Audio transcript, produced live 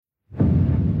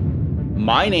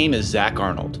My name is Zach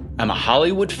Arnold. I'm a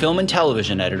Hollywood film and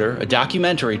television editor, a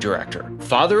documentary director,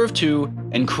 father of two,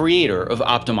 and creator of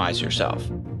Optimize Yourself.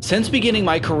 Since beginning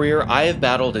my career, I have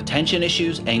battled attention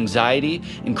issues, anxiety,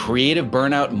 and creative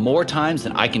burnout more times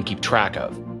than I can keep track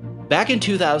of. Back in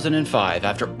 2005,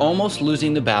 after almost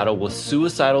losing the battle with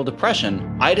suicidal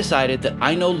depression, I decided that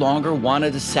I no longer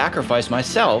wanted to sacrifice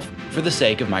myself for the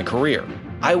sake of my career.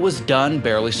 I was done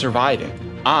barely surviving.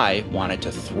 I wanted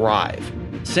to thrive.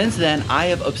 Since then, I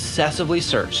have obsessively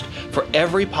searched for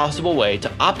every possible way to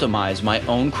optimize my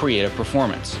own creative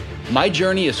performance. My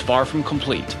journey is far from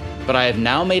complete, but I have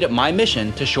now made it my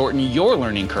mission to shorten your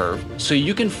learning curve so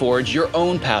you can forge your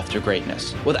own path to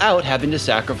greatness without having to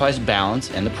sacrifice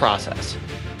balance in the process.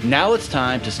 Now it's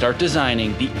time to start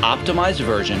designing the optimized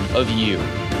version of you.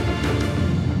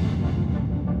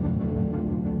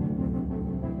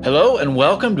 Hello and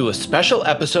welcome to a special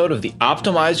episode of the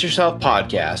Optimize Yourself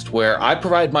podcast, where I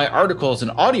provide my articles in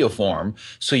audio form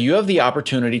so you have the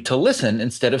opportunity to listen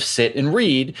instead of sit and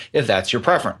read if that's your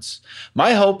preference.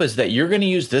 My hope is that you're going to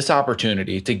use this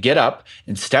opportunity to get up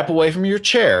and step away from your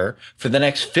chair for the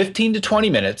next 15 to 20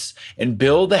 minutes and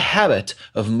build the habit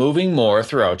of moving more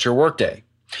throughout your workday.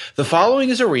 The following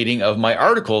is a reading of my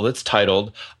article that's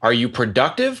titled, "Are You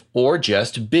Productive or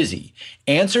Just Busy?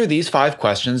 Answer these 5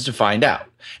 questions to find out."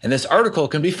 And this article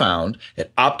can be found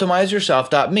at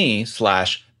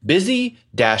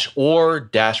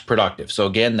optimizeyourself.me/busy-or-productive. So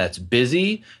again, that's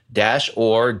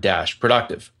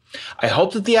busy-or-productive. I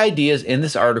hope that the ideas in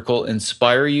this article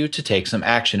inspire you to take some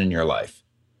action in your life.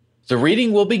 The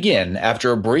reading will begin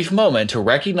after a brief moment to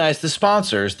recognize the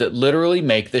sponsors that literally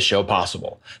make this show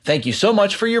possible. Thank you so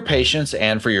much for your patience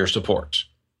and for your support.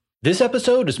 This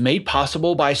episode is made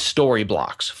possible by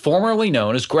Storyblocks, formerly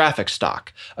known as Graphicstock,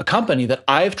 a company that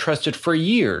I've trusted for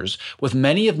years with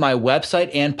many of my website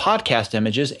and podcast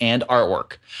images and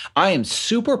artwork. I am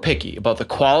super picky about the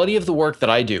quality of the work that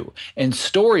I do, and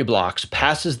Storyblocks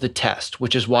passes the test,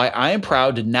 which is why I am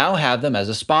proud to now have them as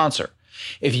a sponsor.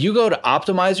 If you go to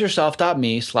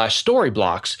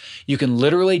optimizeyourself.me/storyblocks, you can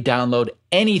literally download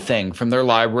anything from their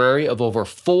library of over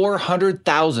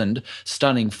 400,000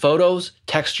 stunning photos,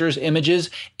 textures,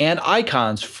 images, and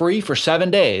icons free for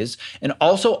 7 days, and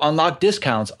also unlock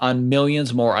discounts on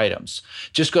millions more items.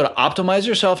 Just go to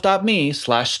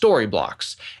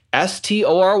optimizeyourself.me/storyblocks,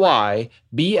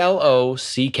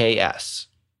 STORYBLOCKS.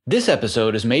 This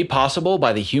episode is made possible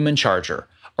by the Human Charger,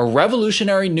 a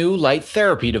revolutionary new light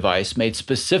therapy device made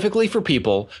specifically for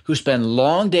people who spend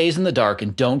long days in the dark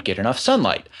and don't get enough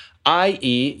sunlight,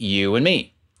 i.e. you and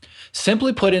me.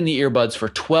 Simply put in the earbuds for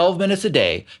 12 minutes a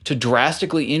day to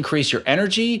drastically increase your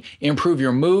energy, improve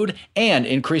your mood, and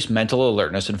increase mental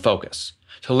alertness and focus.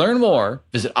 To learn more,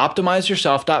 visit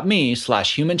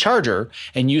optimizeyourself.me/humancharger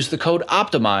and use the code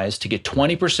OPTIMIZE to get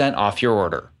 20% off your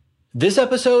order. This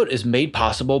episode is made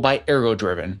possible by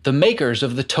ErgoDriven, the makers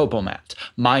of the TopoMat,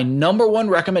 my #1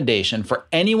 recommendation for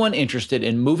anyone interested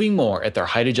in moving more at their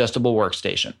height-adjustable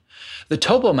workstation. The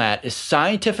TopoMat is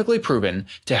scientifically proven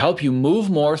to help you move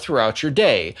more throughout your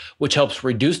day, which helps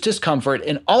reduce discomfort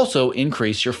and also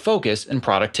increase your focus and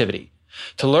productivity.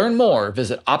 To learn more,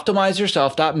 visit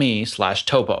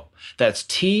optimizeyourself.me/topo. That's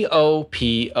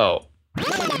TOPO.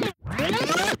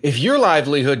 If your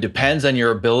livelihood depends on your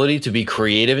ability to be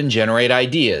creative and generate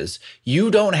ideas,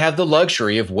 you don't have the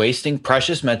luxury of wasting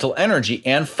precious mental energy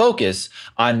and focus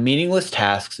on meaningless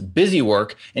tasks, busy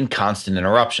work, and constant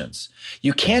interruptions.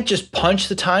 You can't just punch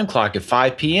the time clock at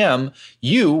 5 p.m.,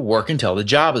 you work until the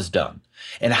job is done.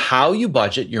 And how you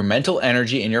budget your mental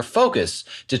energy and your focus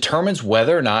determines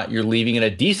whether or not you're leaving in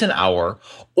a decent hour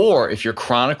or if you're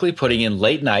chronically putting in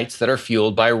late nights that are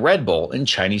fueled by Red Bull and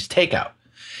Chinese takeout.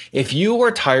 If you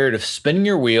are tired of spinning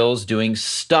your wheels doing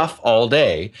stuff all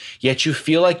day, yet you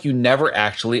feel like you never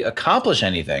actually accomplish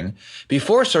anything,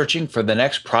 before searching for the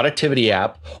next productivity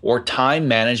app or time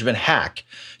management hack,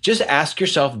 just ask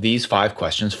yourself these 5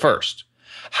 questions first.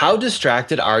 How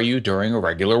distracted are you during a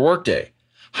regular workday?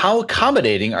 How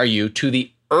accommodating are you to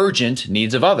the urgent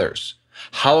needs of others?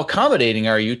 How accommodating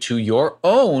are you to your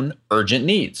own urgent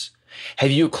needs?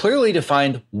 Have you clearly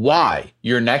defined why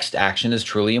your next action is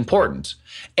truly important?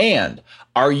 And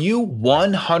are you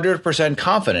 100%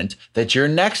 confident that your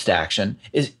next action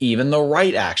is even the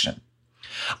right action?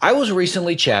 I was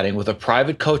recently chatting with a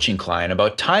private coaching client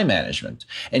about time management,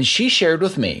 and she shared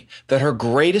with me that her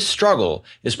greatest struggle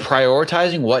is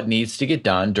prioritizing what needs to get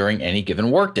done during any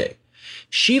given workday.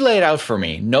 She laid out for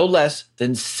me no less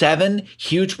than 7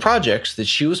 huge projects that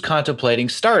she was contemplating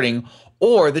starting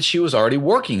or that she was already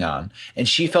working on, and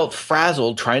she felt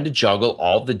frazzled trying to juggle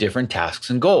all the different tasks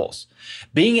and goals.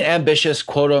 Being an ambitious,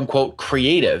 quote unquote,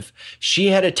 creative, she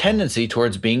had a tendency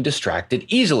towards being distracted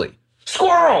easily.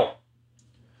 Squirrel!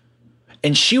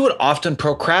 And she would often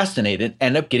procrastinate and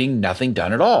end up getting nothing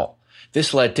done at all.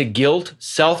 This led to guilt,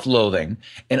 self-loathing,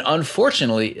 and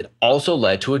unfortunately, it also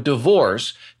led to a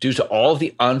divorce due to all of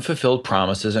the unfulfilled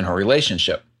promises in her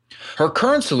relationship. Her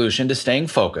current solution to staying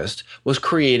focused was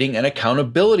creating an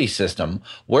accountability system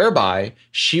whereby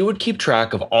she would keep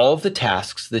track of all of the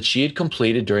tasks that she had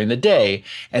completed during the day,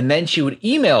 and then she would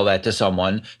email that to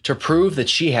someone to prove that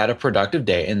she had a productive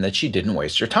day and that she didn't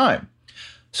waste her time.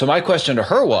 So my question to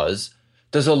her was,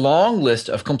 does a long list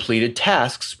of completed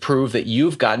tasks prove that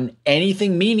you've gotten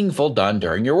anything meaningful done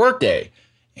during your workday?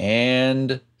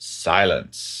 And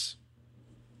silence.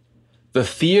 The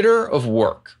theater of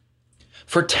work.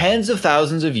 For tens of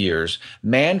thousands of years,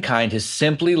 mankind has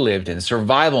simply lived in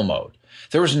survival mode.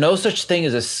 There was no such thing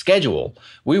as a schedule.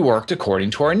 We worked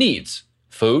according to our needs.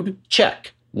 Food?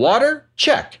 Check. Water?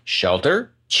 Check.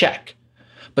 Shelter? Check.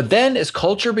 But then, as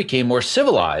culture became more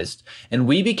civilized and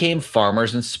we became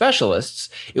farmers and specialists,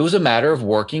 it was a matter of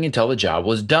working until the job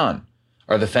was done.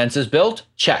 Are the fences built?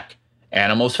 Check.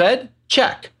 Animals fed?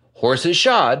 Check. Horses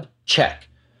shod? Check.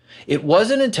 It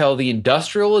wasn't until the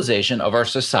industrialization of our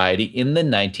society in the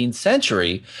 19th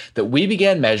century that we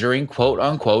began measuring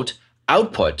quote-unquote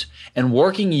output and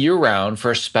working year-round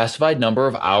for a specified number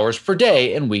of hours per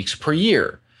day and weeks per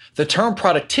year. The term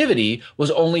productivity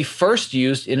was only first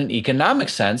used in an economic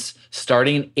sense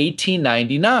starting in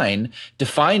 1899,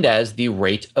 defined as the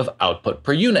rate of output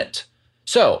per unit.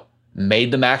 So,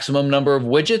 made the maximum number of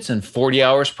widgets in 40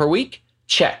 hours per week?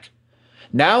 Check.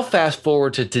 Now fast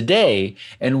forward to today,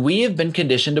 and we have been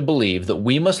conditioned to believe that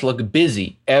we must look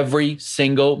busy every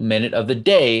single minute of the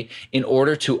day in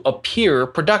order to appear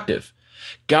productive.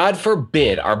 God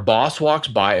forbid our boss walks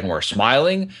by and we're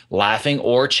smiling, laughing,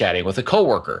 or chatting with a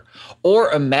coworker.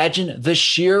 Or imagine the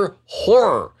sheer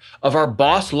horror of our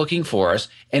boss looking for us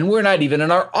and we're not even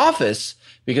in our office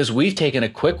because we've taken a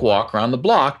quick walk around the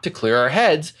block to clear our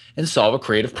heads and solve a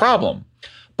creative problem.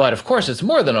 But of course, it's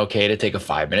more than okay to take a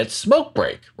 5-minute smoke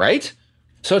break, right?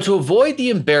 So to avoid the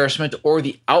embarrassment or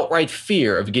the outright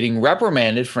fear of getting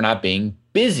reprimanded for not being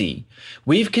busy,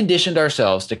 we've conditioned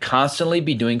ourselves to constantly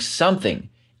be doing something,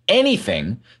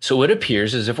 anything, so it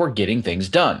appears as if we're getting things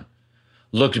done.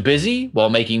 Looked busy while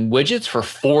making widgets for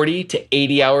 40 to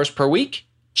 80 hours per week?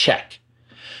 Check.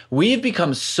 We've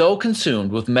become so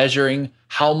consumed with measuring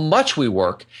how much we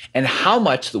work and how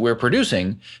much that we're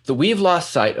producing that we've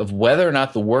lost sight of whether or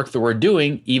not the work that we're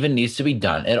doing even needs to be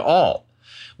done at all.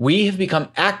 We have become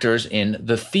actors in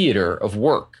the theater of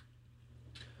work.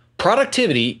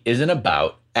 Productivity isn't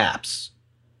about apps.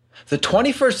 The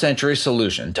 21st century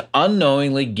solution to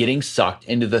unknowingly getting sucked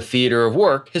into the theater of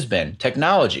work has been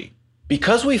technology.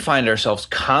 Because we find ourselves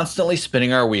constantly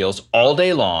spinning our wheels all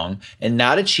day long and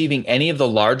not achieving any of the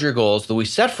larger goals that we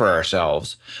set for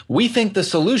ourselves, we think the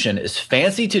solution is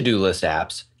fancy to-do list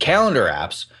apps, calendar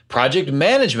apps, project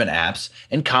management apps,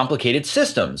 and complicated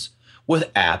systems,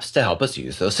 with apps to help us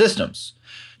use those systems.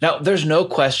 Now, there's no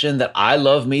question that I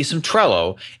love me some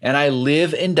Trello, and I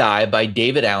live and die by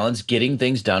David Allen's Getting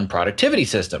Things Done productivity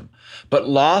system. But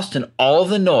lost in all of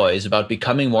the noise about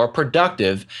becoming more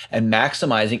productive and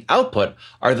maximizing output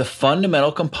are the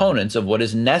fundamental components of what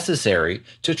is necessary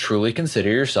to truly consider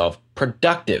yourself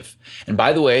productive. And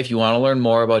by the way, if you want to learn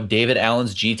more about David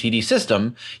Allen's GTD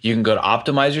system, you can go to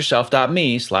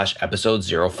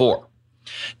optimizeyourself.me/episode 04.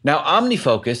 Now,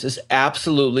 OmniFocus is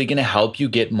absolutely going to help you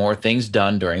get more things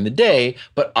done during the day,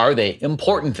 but are they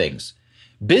important things?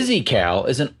 BusyCal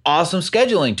is an awesome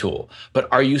scheduling tool,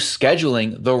 but are you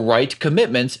scheduling the right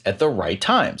commitments at the right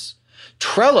times?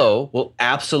 Trello will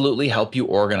absolutely help you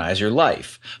organize your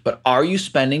life, but are you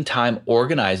spending time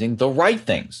organizing the right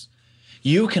things?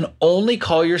 You can only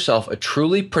call yourself a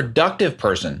truly productive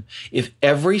person if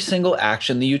every single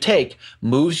action that you take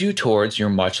moves you towards your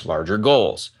much larger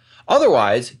goals.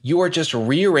 Otherwise, you are just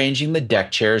rearranging the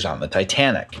deck chairs on the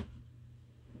Titanic.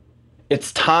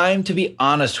 It's time to be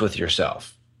honest with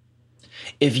yourself.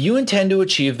 If you intend to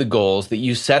achieve the goals that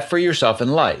you set for yourself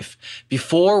in life,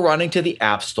 before running to the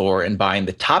App Store and buying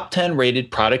the top 10 rated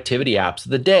productivity apps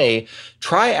of the day,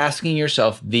 try asking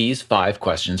yourself these 5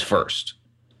 questions first.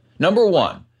 Number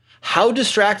 1, how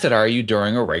distracted are you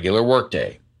during a regular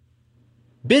workday?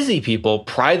 Busy people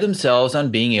pride themselves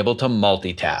on being able to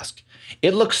multitask.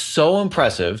 It looks so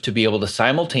impressive to be able to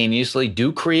simultaneously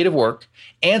do creative work,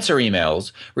 answer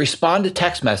emails, respond to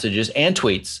text messages and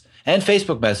tweets, and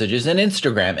Facebook messages, and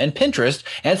Instagram, and Pinterest,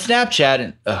 and Snapchat,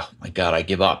 and oh my God, I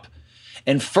give up.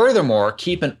 And furthermore,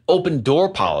 keep an open door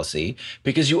policy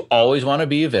because you always want to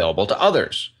be available to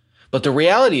others. But the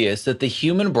reality is that the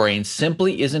human brain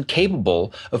simply isn't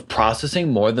capable of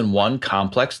processing more than one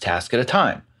complex task at a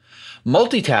time.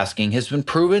 Multitasking has been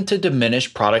proven to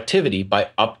diminish productivity by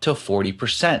up to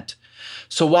 40%.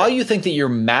 So while you think that you're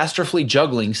masterfully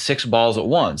juggling 6 balls at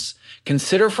once,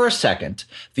 consider for a second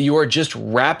that you are just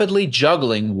rapidly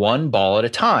juggling one ball at a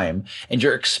time, and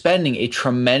you're expending a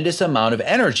tremendous amount of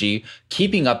energy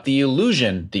keeping up the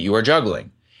illusion that you are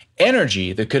juggling.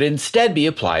 Energy that could instead be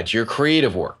applied to your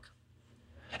creative work.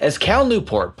 As Cal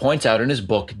Newport points out in his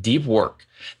book Deep Work,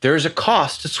 there is a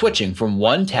cost to switching from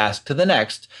one task to the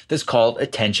next that's called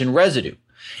attention residue,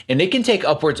 and it can take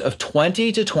upwards of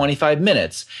 20 to 25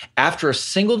 minutes after a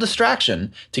single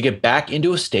distraction to get back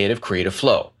into a state of creative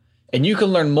flow. And you can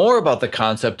learn more about the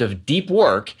concept of deep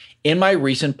work in my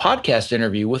recent podcast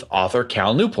interview with author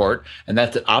Cal Newport, and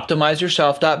that's at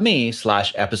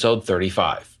optimizeyourself.me/episode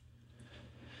 35.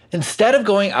 Instead of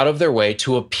going out of their way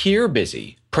to appear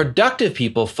busy, productive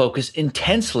people focus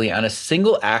intensely on a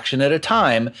single action at a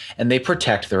time, and they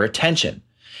protect their attention.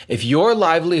 If your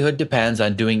livelihood depends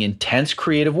on doing intense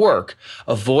creative work,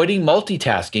 avoiding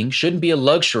multitasking shouldn't be a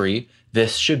luxury.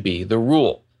 This should be the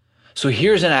rule. So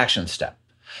here's an action step.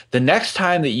 The next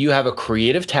time that you have a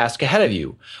creative task ahead of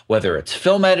you, whether it's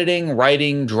film editing,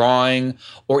 writing, drawing,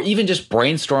 or even just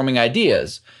brainstorming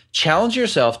ideas, challenge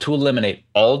yourself to eliminate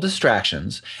all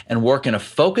distractions and work in a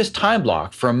focused time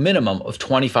block for a minimum of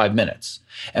 25 minutes.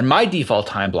 And my default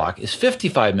time block is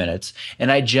 55 minutes,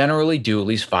 and I generally do at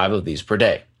least 5 of these per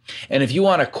day. And if you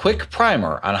want a quick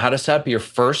primer on how to set up your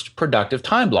first productive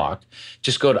time block,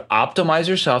 just go to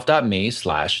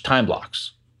optimizeyourself.me/timeblocks.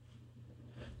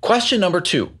 Question number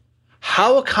 2.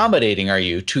 How accommodating are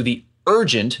you to the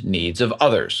urgent needs of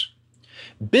others?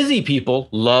 Busy people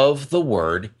love the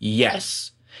word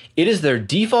yes. It is their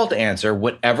default answer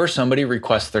whenever somebody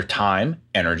requests their time,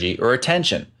 energy, or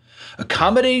attention.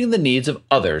 Accommodating the needs of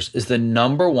others is the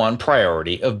number one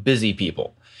priority of busy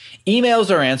people. Emails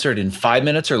are answered in 5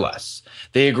 minutes or less.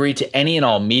 They agree to any and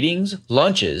all meetings,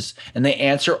 lunches, and they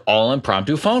answer all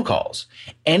impromptu phone calls.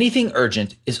 Anything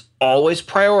urgent is always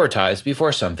prioritized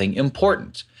before something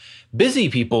important. Busy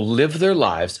people live their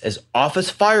lives as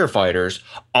office firefighters,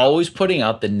 always putting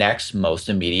out the next most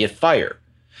immediate fire.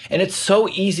 And it's so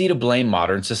easy to blame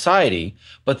modern society,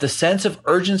 but the sense of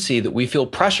urgency that we feel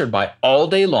pressured by all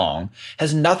day long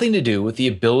has nothing to do with the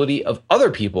ability of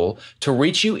other people to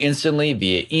reach you instantly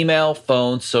via email,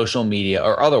 phone, social media,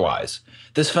 or otherwise.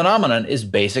 This phenomenon is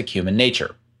basic human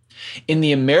nature. In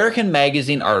the American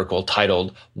Magazine article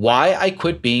titled "Why I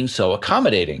Quit Being So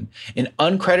Accommodating," an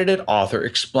uncredited author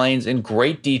explains in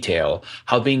great detail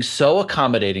how being so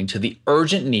accommodating to the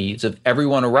urgent needs of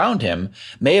everyone around him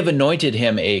may have anointed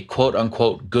him a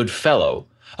quote-unquote good fellow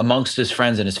amongst his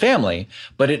friends and his family,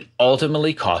 but it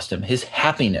ultimately cost him his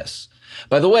happiness.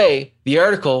 By the way, the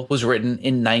article was written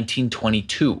in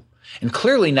 1922, and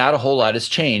clearly not a whole lot has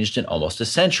changed in almost a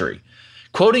century.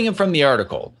 Quoting him from the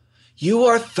article, "You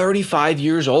are 35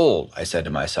 years old," I said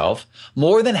to myself.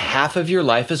 "More than half of your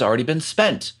life has already been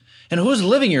spent. And who's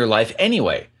living your life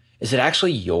anyway? Is it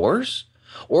actually yours?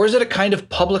 Or is it a kind of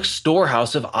public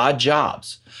storehouse of odd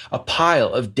jobs? A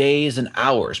pile of days and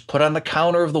hours put on the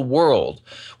counter of the world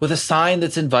with a sign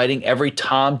that's inviting every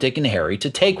Tom, Dick, and Harry to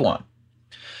take one?"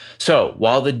 So,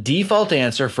 while the default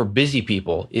answer for busy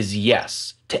people is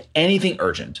yes to anything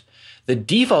urgent, the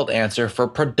default answer for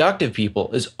productive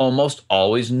people is almost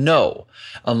always no,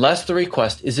 unless the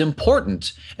request is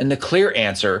important, and the clear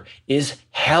answer is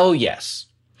hell yes.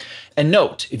 And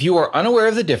note, if you are unaware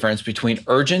of the difference between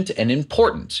urgent and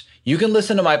important, you can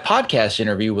listen to my podcast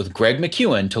interview with Greg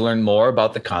McKeown to learn more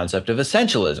about the concept of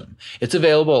essentialism. It's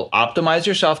available at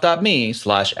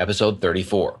optimizeyourself.me/episode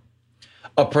 34.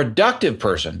 A productive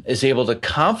person is able to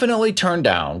confidently turn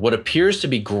down what appears to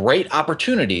be great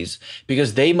opportunities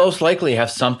because they most likely have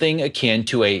something akin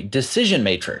to a decision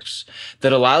matrix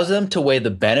that allows them to weigh the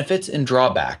benefits and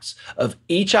drawbacks of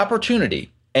each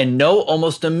opportunity and know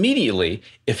almost immediately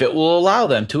if it will allow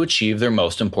them to achieve their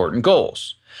most important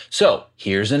goals. So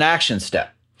here's an action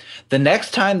step. The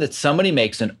next time that somebody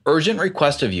makes an urgent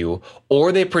request of you,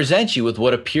 or they present you with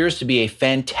what appears to be a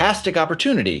fantastic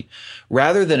opportunity,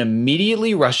 rather than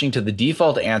immediately rushing to the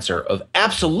default answer of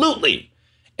absolutely,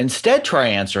 instead try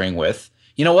answering with,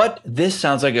 "You know what? This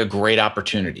sounds like a great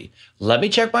opportunity. Let me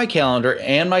check my calendar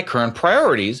and my current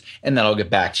priorities, and then I'll get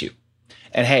back to you."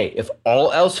 And hey, if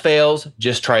all else fails,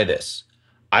 just try this.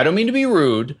 "I don't mean to be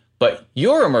rude, but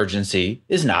your emergency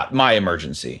is not my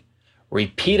emergency."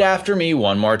 Repeat after me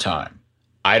one more time.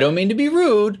 "I don't mean to be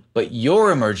rude, but your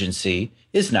emergency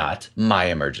is not my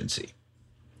emergency."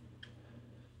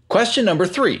 Question number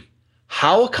 3.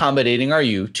 How accommodating are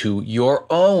you to your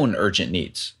own urgent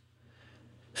needs?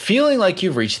 Feeling like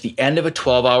you've reached the end of a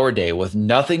 12-hour day with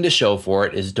nothing to show for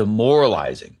it is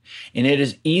demoralizing, and it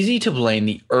is easy to blame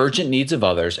the urgent needs of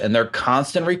others and their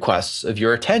constant requests of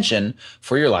your attention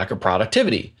for your lack of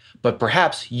productivity. But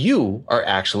perhaps you are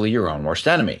actually your own worst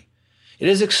enemy. It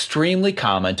is extremely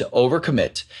common to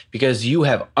overcommit because you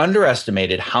have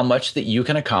underestimated how much that you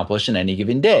can accomplish in any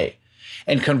given day.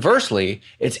 And conversely,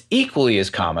 it's equally as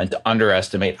common to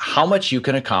underestimate how much you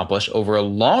can accomplish over a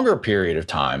longer period of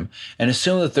time and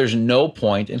assume that there's no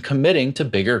point in committing to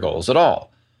bigger goals at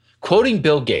all. Quoting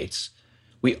Bill Gates,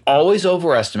 "We always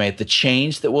overestimate the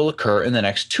change that will occur in the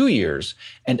next 2 years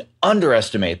and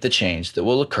underestimate the change that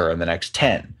will occur in the next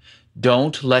 10.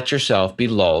 Don't let yourself be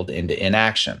lulled into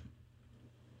inaction."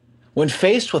 When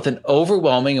faced with an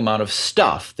overwhelming amount of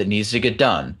stuff that needs to get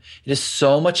done, it is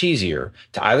so much easier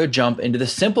to either jump into the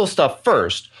simple stuff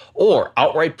first or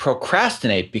outright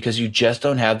procrastinate because you just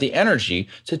don't have the energy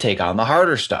to take on the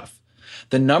harder stuff.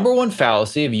 The number one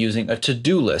fallacy of using a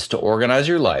to-do list to organize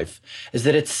your life is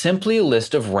that it's simply a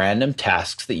list of random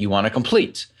tasks that you want to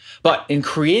complete. But in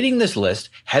creating this list,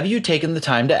 have you taken the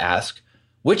time to ask,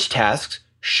 which tasks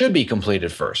should be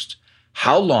completed first?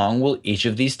 How long will each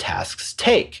of these tasks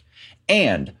take?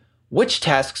 And which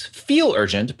tasks feel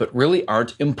urgent but really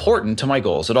aren't important to my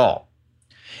goals at all?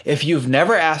 If you've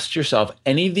never asked yourself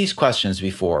any of these questions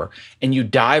before and you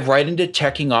dive right into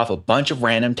checking off a bunch of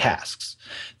random tasks,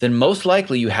 then most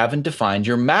likely you haven't defined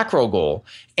your macro goal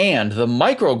and the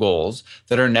micro goals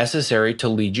that are necessary to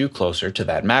lead you closer to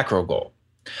that macro goal.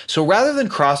 So rather than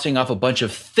crossing off a bunch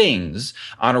of things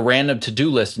on a random to-do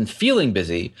list and feeling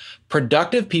busy,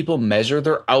 productive people measure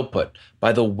their output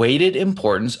by the weighted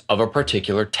importance of a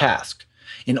particular task.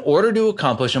 In order to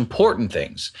accomplish important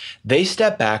things, they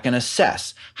step back and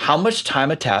assess how much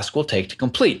time a task will take to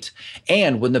complete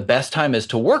and when the best time is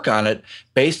to work on it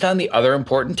based on the other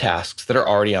important tasks that are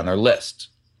already on their list.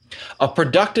 A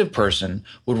productive person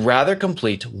would rather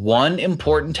complete one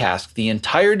important task the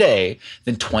entire day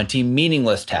than 20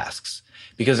 meaningless tasks,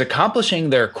 because accomplishing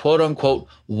their quote-unquote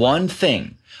one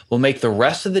thing will make the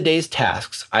rest of the day's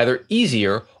tasks either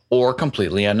easier or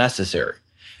completely unnecessary.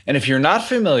 And if you're not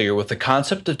familiar with the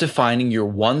concept of defining your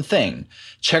one thing,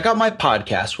 check out my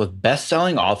podcast with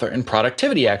best-selling author and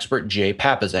productivity expert Jay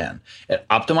Papasan at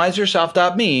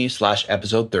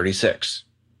optimizeyourself.me/episode 36.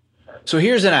 So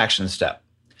here's an action step.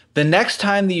 The next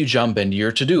time that you jump into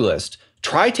your to-do list,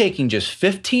 try taking just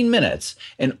 15 minutes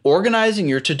and organizing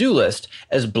your to-do list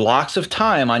as blocks of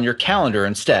time on your calendar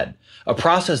instead, a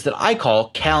process that I call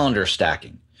calendar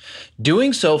stacking.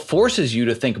 Doing so forces you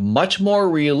to think much more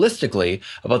realistically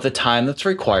about the time that's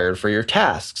required for your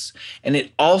tasks, and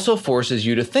it also forces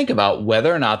you to think about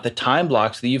whether or not the time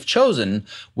blocks that you've chosen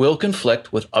will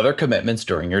conflict with other commitments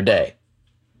during your day.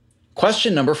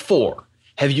 Question number 4.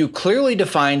 Have you clearly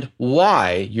defined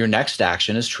why your next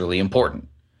action is truly important?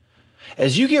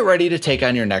 As you get ready to take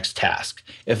on your next task,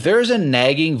 if there's a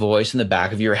nagging voice in the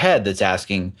back of your head that's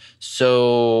asking,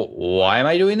 "So why am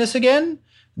I doing this again?"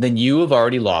 then you have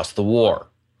already lost the war.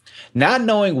 Not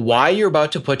knowing why you're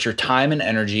about to put your time and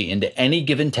energy into any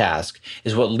given task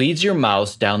is what leads your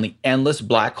mouse down the endless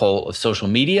black hole of social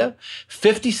media,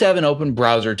 57 open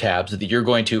browser tabs that you're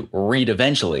going to read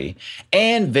eventually,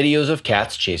 and videos of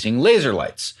cats chasing laser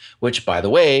lights, which, by the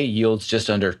way, yields just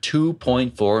under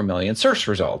 2.4 million search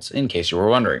results, in case you were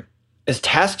wondering. As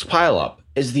tasks pile up,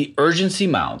 as the urgency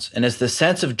mounts, and as the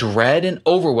sense of dread and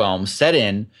overwhelm set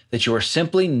in that you are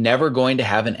simply never going to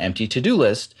have an empty to-do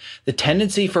list, the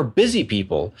tendency for busy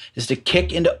people is to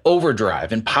kick into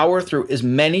overdrive and power through as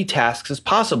many tasks as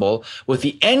possible, with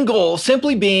the end goal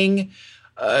simply being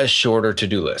a shorter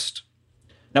to-do list.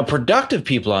 Now, productive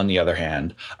people, on the other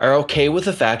hand, are okay with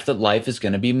the fact that life is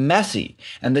going to be messy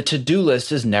and the to-do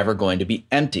list is never going to be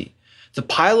empty. The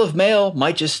pile of mail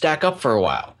might just stack up for a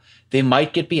while. They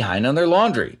might get behind on their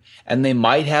laundry, and they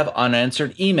might have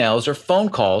unanswered emails or phone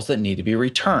calls that need to be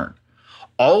returned.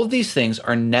 All of these things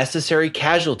are necessary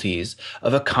casualties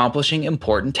of accomplishing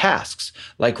important tasks,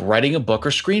 like writing a book or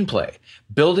screenplay,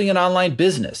 building an online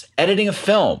business, editing a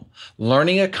film,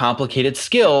 learning a complicated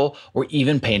skill, or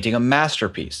even painting a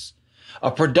masterpiece.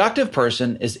 A productive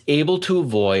person is able to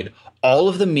avoid all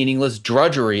of the meaningless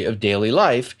drudgery of daily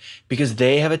life because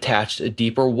they have attached a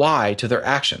deeper why to their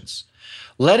actions.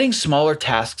 Letting smaller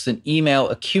tasks and email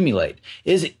accumulate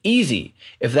is easy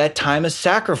if that time is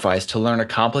sacrificed to learn a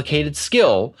complicated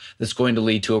skill that's going to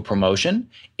lead to a promotion,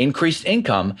 increased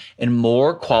income, and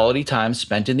more quality time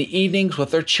spent in the evenings with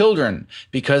their children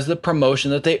because the promotion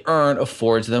that they earn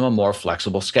affords them a more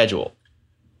flexible schedule.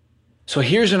 So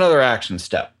here's another action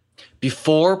step.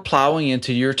 Before plowing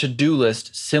into your to-do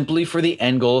list simply for the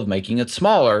end goal of making it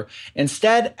smaller,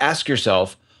 instead ask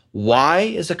yourself, why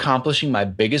is accomplishing my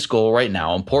biggest goal right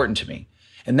now important to me?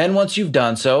 And then once you've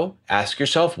done so, ask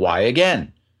yourself why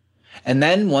again. And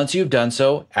then once you've done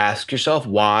so, ask yourself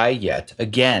why yet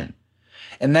again.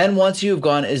 And then once you've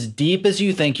gone as deep as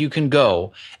you think you can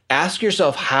go, ask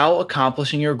yourself how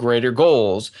accomplishing your greater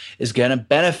goals is going to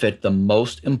benefit the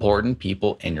most important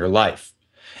people in your life.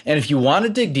 And if you want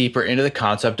to dig deeper into the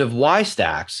concept of why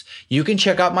stacks, you can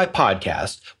check out my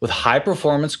podcast with high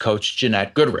performance coach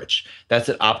Jeanette Goodrich. That's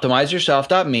at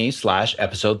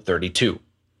optimizeyourself.me/episode 32.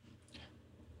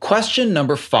 Question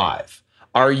number 5.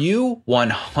 Are you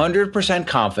 100%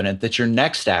 confident that your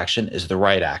next action is the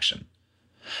right action?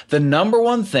 The number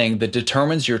one thing that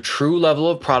determines your true level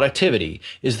of productivity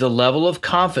is the level of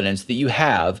confidence that you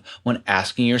have when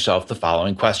asking yourself the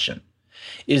following question.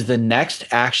 Is the next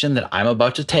action that I'm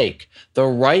about to take the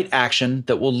right action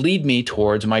that will lead me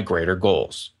towards my greater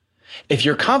goals? If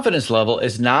your confidence level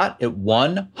is not at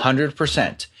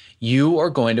 100%, you are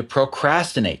going to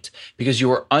procrastinate because you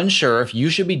are unsure if you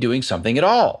should be doing something at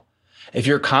all. If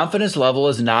your confidence level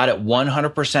is not at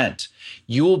 100%,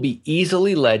 you will be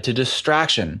easily led to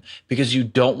distraction because you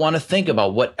don't want to think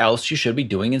about what else you should be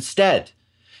doing instead.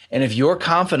 And if your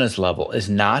confidence level is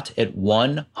not at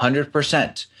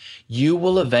 100%, you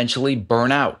will eventually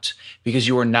burn out because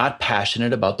you are not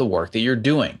passionate about the work that you're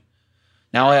doing.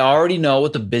 Now, I already know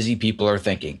what the busy people are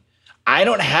thinking. I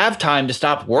don't have time to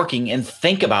stop working and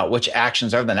think about which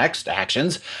actions are the next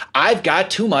actions. I've got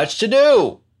too much to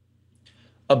do.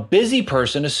 A busy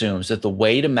person assumes that the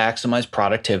way to maximize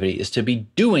productivity is to be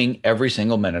doing every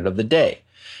single minute of the day.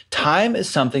 Time is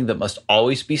something that must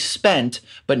always be spent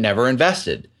but never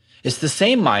invested. It's the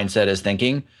same mindset as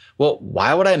thinking, well,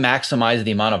 why would I maximize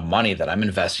the amount of money that I'm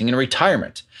investing in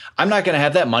retirement? I'm not going to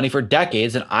have that money for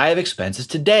decades and I have expenses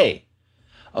today.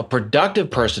 A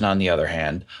productive person, on the other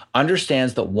hand,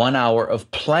 understands that 1 hour of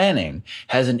planning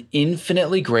has an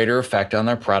infinitely greater effect on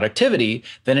their productivity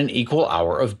than an equal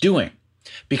hour of doing,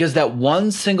 because that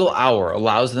one single hour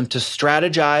allows them to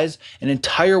strategize an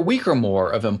entire week or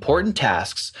more of important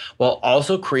tasks while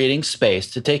also creating space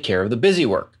to take care of the busy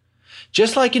work.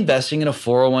 Just like investing in a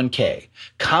 401k,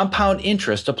 compound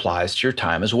interest applies to your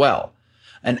time as well.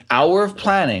 An hour of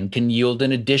planning can yield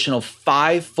an additional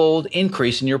 5-fold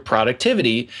increase in your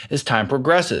productivity as time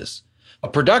progresses. A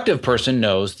productive person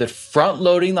knows that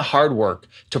front-loading the hard work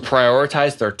to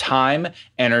prioritize their time,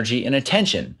 energy, and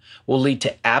attention will lead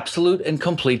to absolute and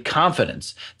complete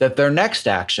confidence that their next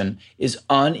action is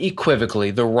unequivocally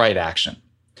the right action.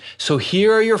 So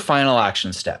here are your final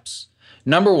action steps.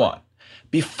 Number 1.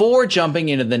 Before jumping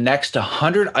into the next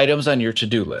 100 items on your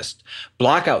to-do list,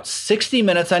 block out 60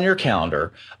 minutes on your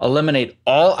calendar, eliminate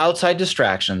all outside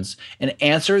distractions, and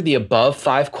answer the above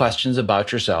 5 questions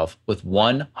about yourself with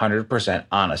 100%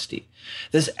 honesty.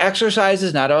 This exercise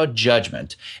is not about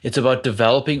judgment. It's about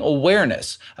developing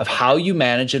awareness of how you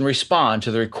manage and respond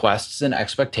to the requests and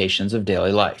expectations of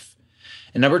daily life.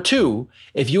 And number 2,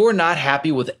 if you are not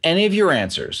happy with any of your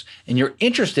answers and you're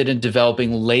interested in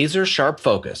developing laser sharp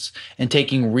focus and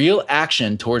taking real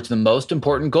action towards the most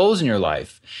important goals in your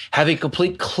life, having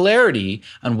complete clarity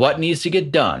on what needs to get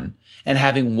done, and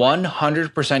having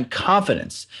 100%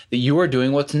 confidence that you are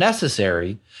doing what's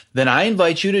necessary, then I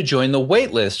invite you to join the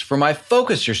waitlist for my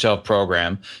Focus Yourself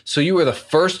program so you are the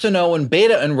first to know when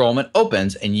beta enrollment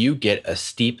opens and you get a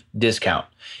steep discount.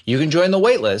 You can join the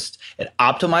waitlist at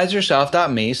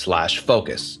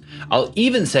optimizeyourself.me/focus. I'll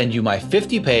even send you my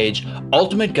 50-page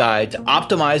ultimate guide to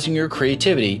optimizing your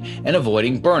creativity and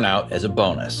avoiding burnout as a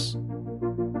bonus.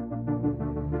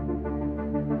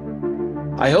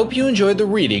 I hope you enjoyed the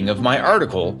reading of my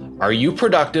article, Are You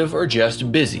Productive or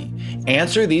Just Busy?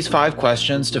 Answer these 5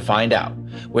 questions to find out,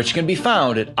 which can be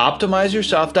found at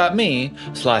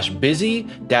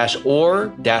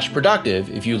optimizeyourself.me/busy-or-productive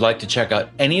if you'd like to check out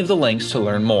any of the links to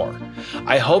learn more.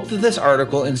 I hope that this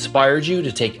article inspired you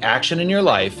to take action in your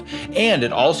life, and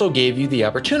it also gave you the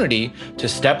opportunity to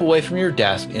step away from your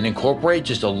desk and incorporate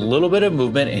just a little bit of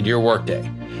movement into your workday.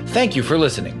 Thank you for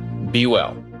listening. Be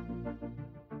well.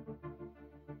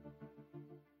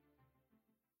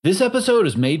 This episode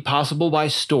is made possible by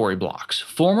Storyblocks,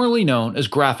 formerly known as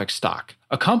Graphicstock,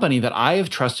 a company that I have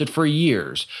trusted for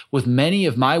years with many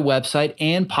of my website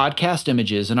and podcast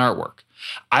images and artwork.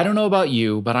 I don't know about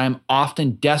you, but I am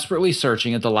often desperately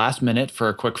searching at the last minute for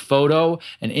a quick photo,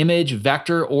 an image,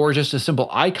 vector, or just a simple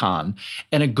icon,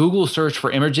 and a Google search for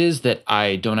images that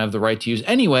I don't have the right to use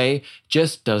anyway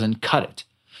just doesn't cut it.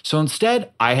 So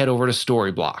instead, I head over to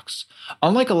Storyblocks.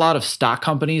 Unlike a lot of stock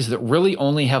companies that really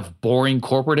only have boring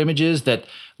corporate images that,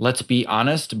 let's be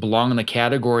honest, belong in the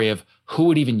category of who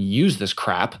would even use this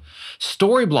crap,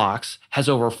 Storyblocks has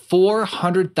over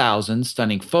 400,000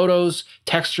 stunning photos,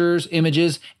 textures,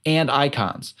 images, and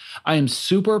icons. I am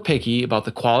super picky about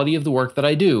the quality of the work that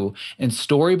I do, and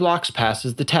Storyblocks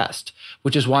passes the test,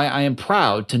 which is why I am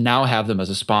proud to now have them as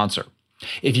a sponsor.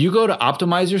 If you go to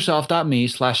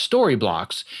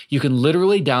optimizeyourself.me/storyblocks, you can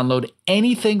literally download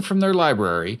anything from their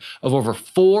library of over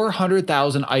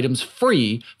 400,000 items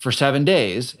free for 7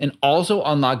 days and also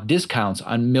unlock discounts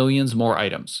on millions more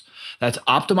items. That's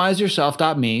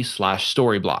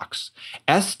optimizeyourself.me/storyblocks.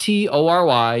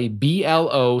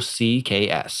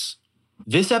 STORYBLOCKS.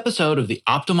 This episode of the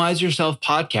Optimize Yourself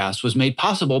podcast was made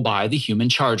possible by the Human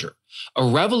Charger, a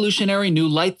revolutionary new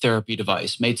light therapy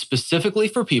device made specifically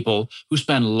for people who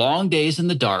spend long days in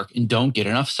the dark and don't get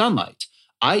enough sunlight,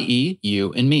 i.e.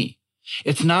 you and me.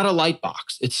 It's not a light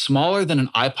box. It's smaller than an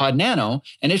iPod Nano,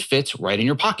 and it fits right in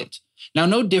your pocket. Now,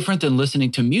 no different than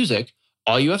listening to music,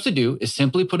 all you have to do is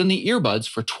simply put in the earbuds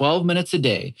for 12 minutes a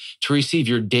day to receive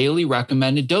your daily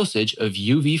recommended dosage of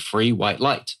UV-free white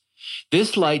light.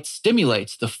 This light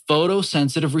stimulates the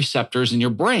photosensitive receptors in your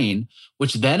brain,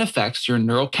 which then affects your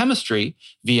neurochemistry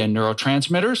via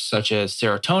neurotransmitters such as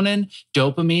serotonin,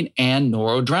 dopamine, and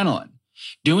noradrenaline.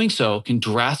 Doing so can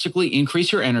drastically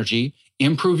increase your energy,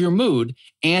 improve your mood,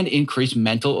 and increase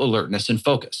mental alertness and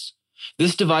focus.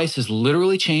 This device has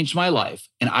literally changed my life,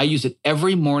 and I use it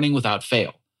every morning without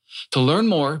fail. To learn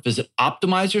more, visit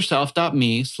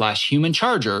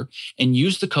optimizeyourself.me/humancharger and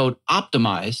use the code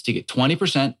OPTIMIZE to get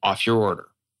 20% off your order.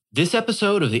 This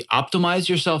episode of the Optimize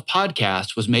Yourself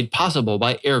podcast was made possible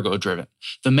by ErgoDriven,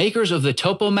 the makers of the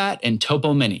TopoMat and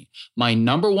Topo Mini, my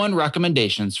number one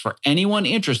recommendations for anyone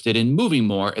interested in moving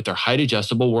more at their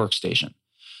height-adjustable workstation.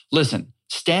 Listen,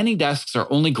 standing desks are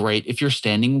only great if you're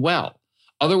standing well.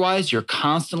 Otherwise, you're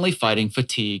constantly fighting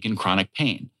fatigue and chronic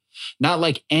pain. Not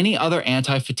like any other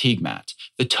anti-fatigue mat,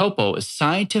 the Topo is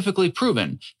scientifically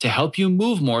proven to help you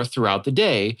move more throughout the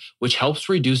day, which helps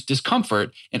reduce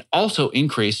discomfort and also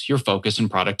increase your focus and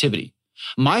productivity.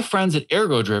 My friends at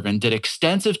ErgoDriven did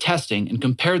extensive testing and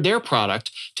compared their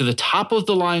product to the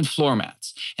top-of-the-line floor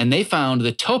mats, and they found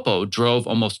the Topo drove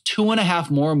almost 2.5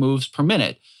 more moves per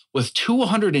minute with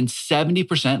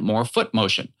 270% more foot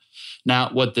motion.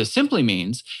 Now, what this simply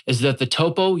means is that the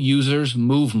Topo users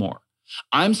move more.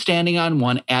 I'm standing on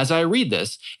one as I read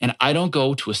this, and I don't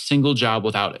go to a single job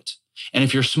without it. And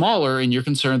if you're smaller and you're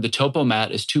concerned the Topo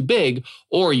mat is too big,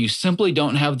 or you simply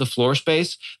don't have the floor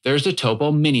space, there's a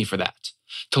Topo Mini for that.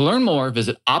 To learn more,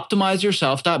 visit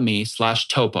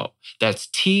optimizeyourself.me/topo. That's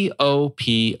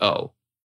TOPO.